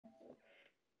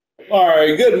All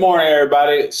right, good morning,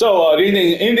 everybody. So,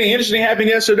 anything interesting happened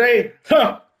yesterday?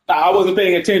 Huh, I wasn't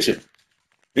paying attention.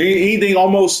 Anything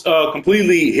almost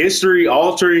completely history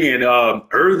altering and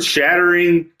earth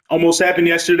shattering almost happened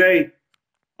yesterday?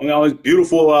 I mean, all this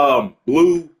beautiful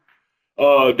blue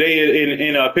day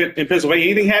in Pennsylvania.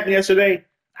 Anything happened yesterday?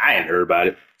 I hadn't heard about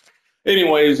it.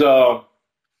 Anyways,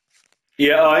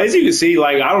 yeah, as you can see,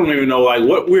 like I don't even know like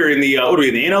what we're in the what are we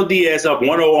in the NLDS up 1-0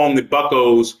 on the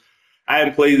Buccos. I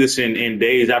haven't played this in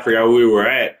days. I forgot where we were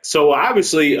at. So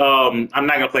obviously, I'm not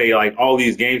gonna play like all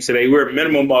these games today. We're at a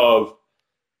minimum of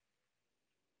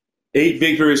 8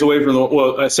 victories away from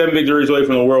the 7 victories away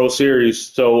from the World Series.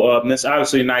 So that's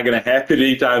obviously not gonna happen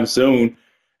anytime soon.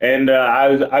 And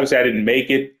obviously I didn't make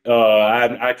it.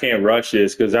 I can't rush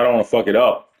this because I don't want to fuck it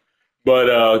up.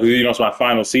 But because it's my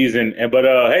final season, and but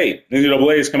hey,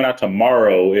 NCAA is coming out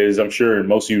tomorrow, as I'm sure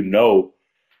most of you know,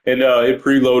 and it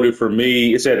preloaded for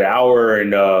me. It said an hour,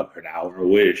 I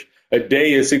wish a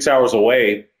day is 6 hours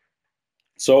away,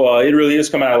 so it really is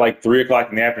coming out at like 3 o'clock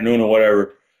in the afternoon or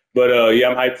whatever. But yeah,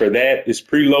 I'm hyped for that. It's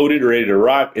preloaded, ready to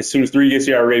rock. As soon as three gets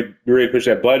here, I'm ready to push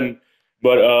that button.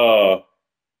 But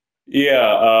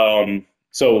yeah.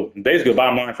 So basically, the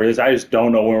bottom line for this, I just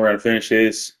don't know when we're gonna finish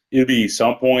this. It'll be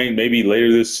some point, maybe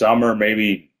later this summer,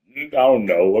 maybe I don't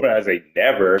know. What did I say?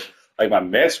 Never. Like my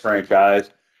Mets franchise.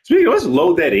 Speaking of, let's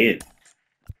load that in.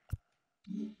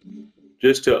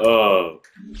 Just to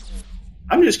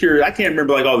I'm just curious. I can't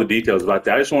remember like all the details about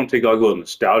that. I just want to take like, a little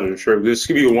nostalgia trip. This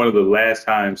could be one of the last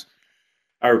times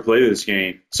I ever played this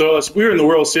game. So we were in the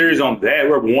World Series on that.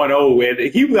 We're 1-0,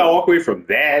 and he got walk away from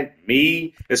that.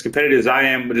 Me, as competitive as I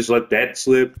am, just let that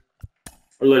slip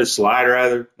or let it slide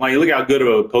rather. Like look how good of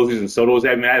a postseason Soto was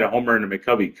having. I had a homer in the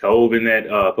McCovey Cove in that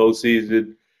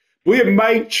postseason. We had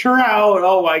Mike Trout.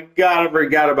 Oh my god, I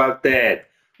forgot about that.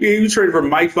 We traded for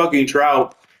Mike fucking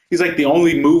Trout. He's like the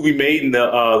only move we made in the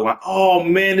like, oh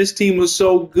man, this team was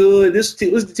so good. This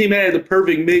was the team that had the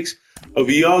perfect mix of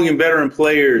young and veteran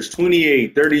players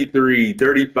 28, 33,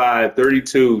 35,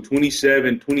 32,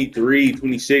 27, 23,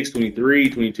 26, 23,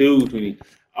 22, 20.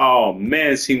 Oh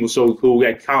man, this team was so cool. We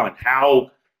got Colin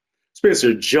Howell,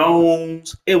 Spencer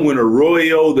Jones, Edwin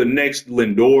Arroyo, the next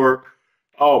Lindor.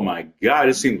 Oh my God,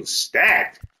 this team was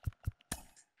stacked.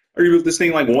 I rebuilt this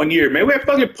thing like 1 year. Man, we had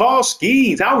fucking Paul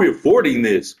Skeens. How are we affording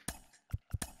this?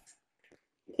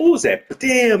 What was that?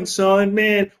 Damn, son,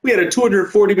 man. We had a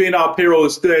 $240 million payroll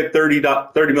and still had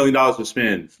 $30 million to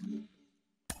spend.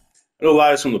 I know a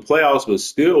lot of this from the playoffs, but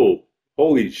still,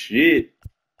 holy shit.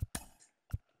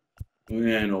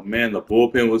 Man, oh man, the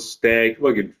bullpen was stacked.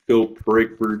 Fucking Phil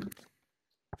Prickford.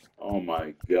 Oh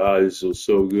my God, this was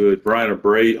so good. Brian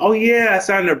Abreu. Oh yeah, I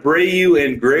signed Abreu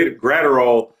and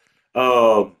Gratterall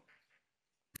for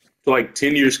like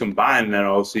 10 years combined in that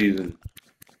all season.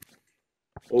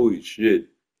 Holy shit.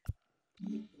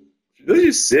 Let's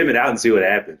just sim it out and see what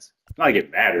happens. It's not like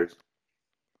it matters.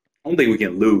 I don't think we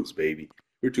can lose, baby.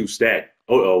 We're too stacked.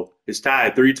 Uh-oh. It's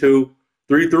tied 3-2.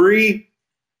 3-3.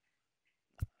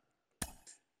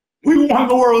 We won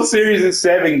the World Series in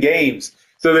 7 games.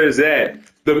 So there's that.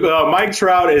 The Mike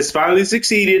Trout has finally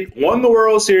succeeded, won the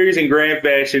World Series in grand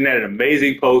fashion, had an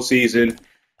amazing postseason.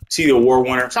 See the award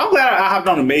winner. So I'm glad I hopped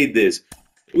on and made this.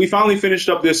 We finally finished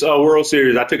up this World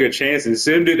Series. I took a chance and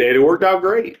simmed it, and it worked out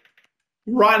great.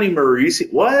 Ronnie Maurice,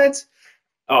 what?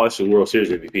 Oh, it's the World Series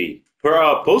MVP. For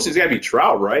postseason, it's got to be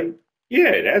Trout, right? Yeah,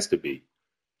 it has to be.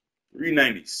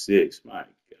 396. My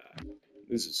God,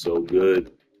 this is so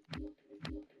good.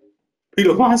 Pete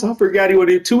Alonso, I forgot he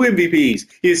wanted 2 MVPs.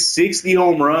 He had 60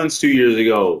 home runs 2 years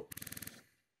ago.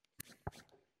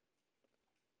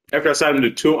 After I signed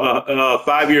him to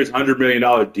 5 years, $100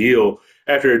 million deal.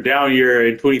 After a down year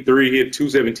in 23, he hit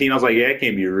 217. I was like, yeah, that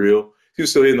can't be real. He was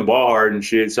still hitting the ball hard and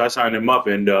shit. So I signed him up,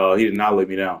 and he did not let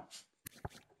me down.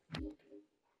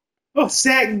 Oh,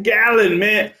 Zach Gallen,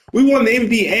 man. We won the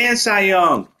MVP and Cy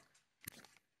Young.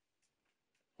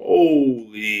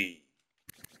 Holy.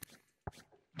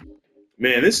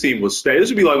 Man, this team was stacked. This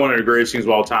would be like one of the greatest teams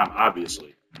of all time,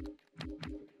 obviously.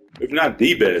 If not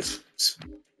the best.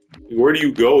 Where do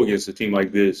you go against a team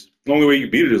like this? The only way you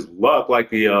beat it is luck, like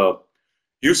the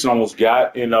Houston almost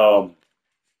got in that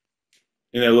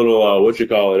little what you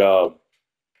call it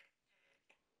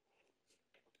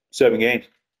 7 games.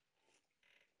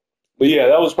 But yeah,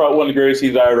 that was probably one of the greatest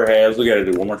teams I ever had. Let's look at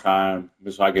it one more time,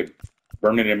 just so I could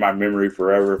burn it in my memory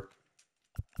forever.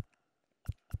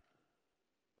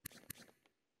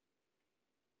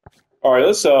 All right,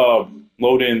 let's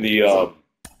load in the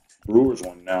Brewers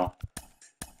one now.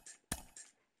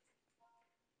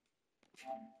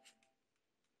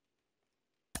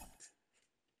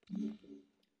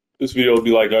 This video will be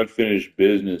like unfinished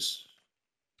business.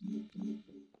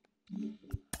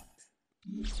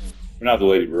 We're not the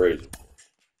Lady Braves.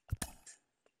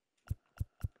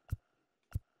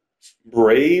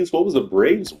 Braves? What was the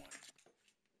Braves one?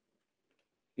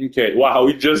 Okay, wow,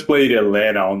 we just played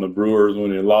Atlanta on the Brewers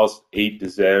when they lost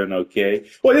 8-7. Okay.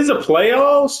 What is the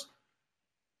playoffs?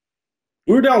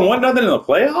 We were down 1-0 in the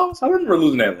playoffs? I remember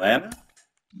losing to Atlanta.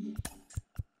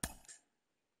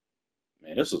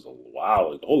 Man, this was a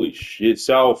wow. Holy shit.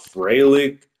 Sal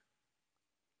Frelick.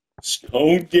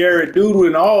 Stone Garrett, dude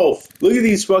went off. Look at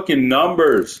these fucking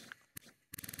numbers.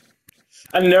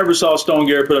 I never saw Stone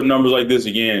Garrett put up numbers like this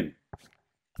again.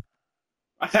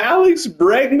 Alex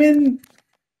Bregman?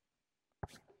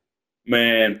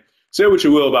 Man, say what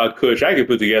you will about Kush. I could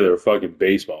put together a fucking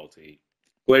baseball team.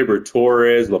 Gleyber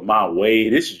Torres, Lamont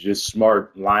Wade. This is just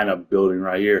smart lineup building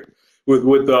right here. With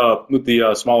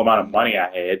the small amount of money I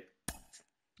had.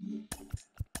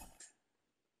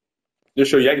 Just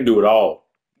show you I can do it all.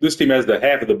 This team has the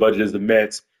half of the budget as the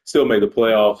Mets. Still made the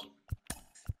playoffs.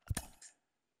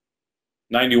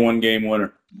 91 game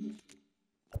winner.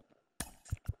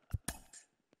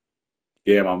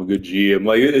 Damn, I'm a good GM.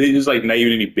 Like it's like not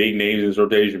even any big names in this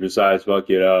rotation besides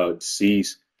fucking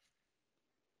Cease.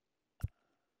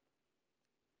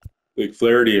 Like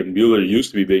Flaherty and Buehler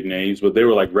used to be big names, but they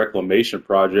were like reclamation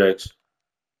projects,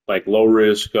 like low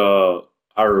risk,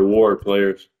 high reward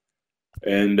players.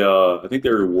 And I think they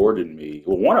rewarded me.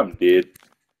 Well, one of them did.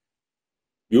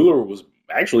 Buehler was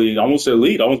actually almost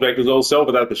elite, almost back to his old self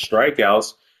without the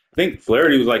strikeouts. I think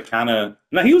Flaherty was like kind of.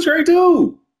 No, he was great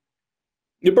too.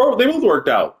 They both worked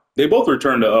out. They both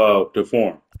returned to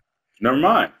form. Never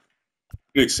mind.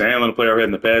 Nick Sandlin, a player I've had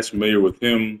in the past, familiar with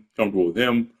him, comfortable with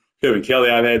him. Kevin Kelly,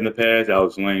 I've had in the past.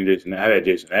 Alex Lane, I've had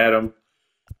Jason Adam.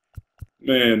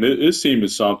 Man, this team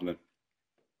is something.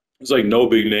 There's like no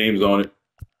big names on it.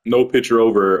 No pitcher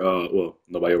over, well,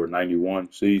 nobody over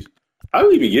 91 C's. I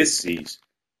don't even get C's.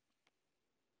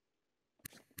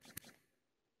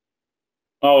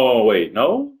 Oh, wait,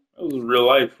 no? That was real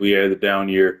life. We had the down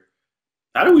year.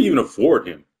 How do we even afford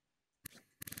him?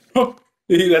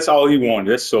 That's all he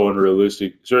wanted. That's so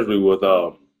unrealistic, especially with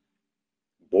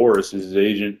Boris as his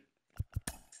agent.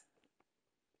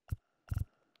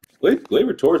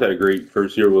 Gleyber Torres had a great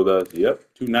first year with us. Yep,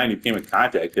 290 became a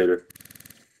contact hitter.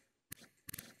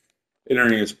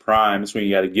 Entering his prime, that's when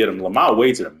you got to get him. Lamont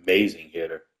Wade's an amazing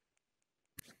hitter.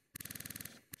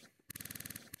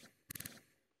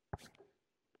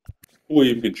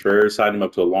 William Contreras signed him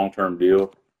up to a long-term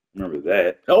deal. Remember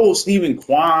that. Oh, Stephen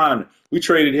Kwan. We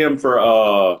traded him for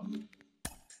oh,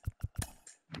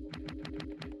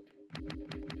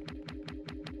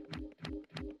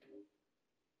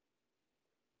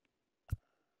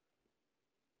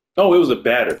 it was a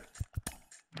batter.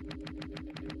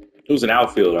 It was an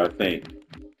outfielder, I think.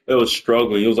 It was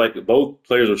struggling. It was like both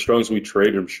players were struggling, so we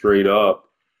traded them straight up.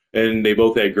 And they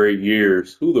both had great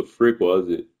years. Who the frick was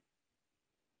it?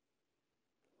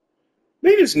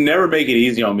 They just never make it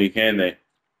easy on me, can they?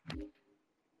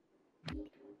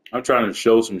 I'm trying to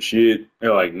show some shit.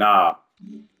 They're like, nah.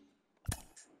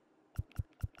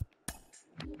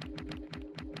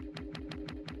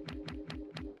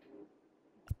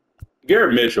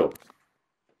 Garrett Mitchell.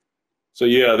 So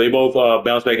yeah, they both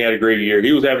bounced back and had a great year.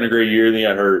 He was having a great year, and he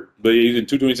got hurt. But he's in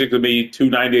 226 with me,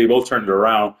 290. They both turned it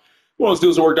around. One of those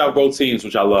dudes worked out both teams,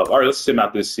 which I love. All right, let's see him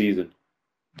out this season.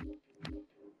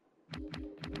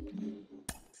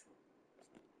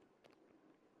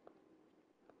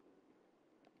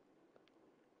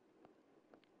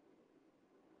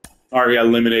 All right, we got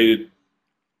eliminated.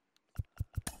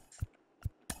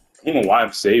 I don't know why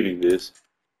I'm saving this.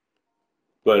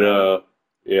 But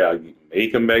yeah, I may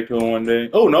come back to him one day.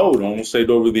 Oh no, almost saved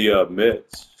over the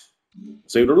Mets.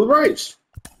 Saved over the Braves.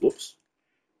 Whoops.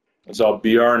 That's all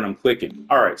BR and I'm clicking.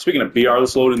 All right, speaking of BR,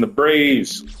 let's load in the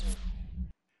Braves.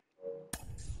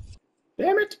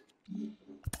 Damn it.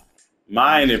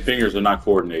 Mind and fingers are not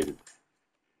coordinated.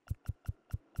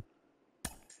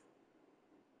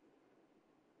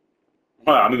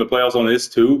 Wow, I'm in the playoffs on this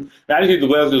too. I just need the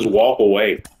playoffs to just walk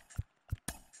away.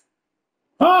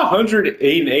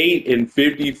 108 and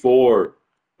 54.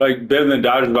 Like better than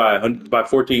Dodgers by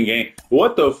 14 games.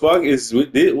 What the fuck is who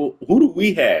do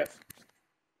we have?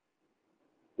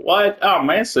 What? Oh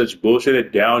man, such bullshit. A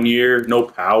down year, no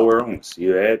power. I don't see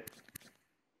that.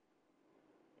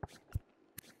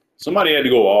 Somebody had to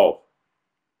go off.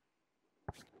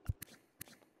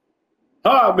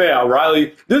 Oh man,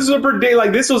 Riley. This is a day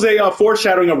like this was a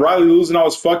foreshadowing of Riley losing all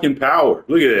his fucking power.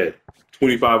 Look at that.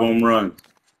 25 home runs.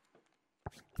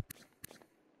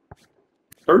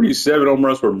 37 home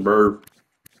runs for Merv.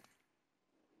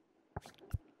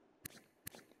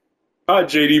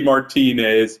 JD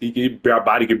Martinez. Our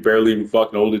body can barely even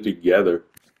fucking hold it together.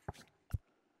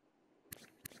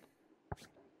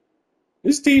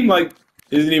 This team, like,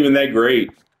 isn't even that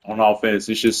great on offense.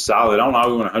 It's just solid. I don't know how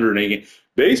we won 108 games.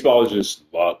 Baseball is just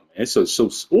luck, man. It's so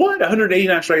what?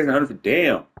 189 strikes and 100.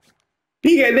 Damn.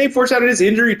 They forced out of this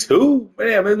injury too.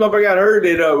 Man, this motherfucker got hurt.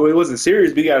 It wasn't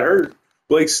serious, but he got hurt.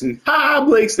 Blake Snell,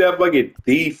 fucking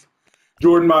thief.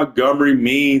 Jordan Montgomery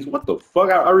means what the fuck?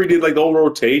 I redid like the whole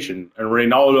rotation, and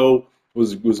Reynaldo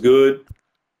was good.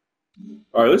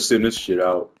 All right, let's sim this shit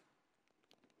out.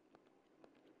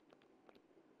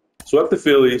 Swept the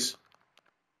Phillies.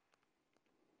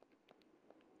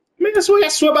 Man, that's why I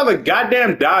got swept by the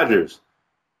goddamn Dodgers.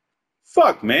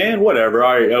 Fuck, man. Whatever.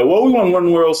 All right. Well, we won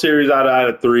one World Series out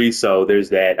of 3, so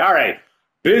there's that. All right.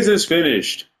 Business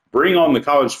finished. Bring on the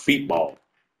college feetball.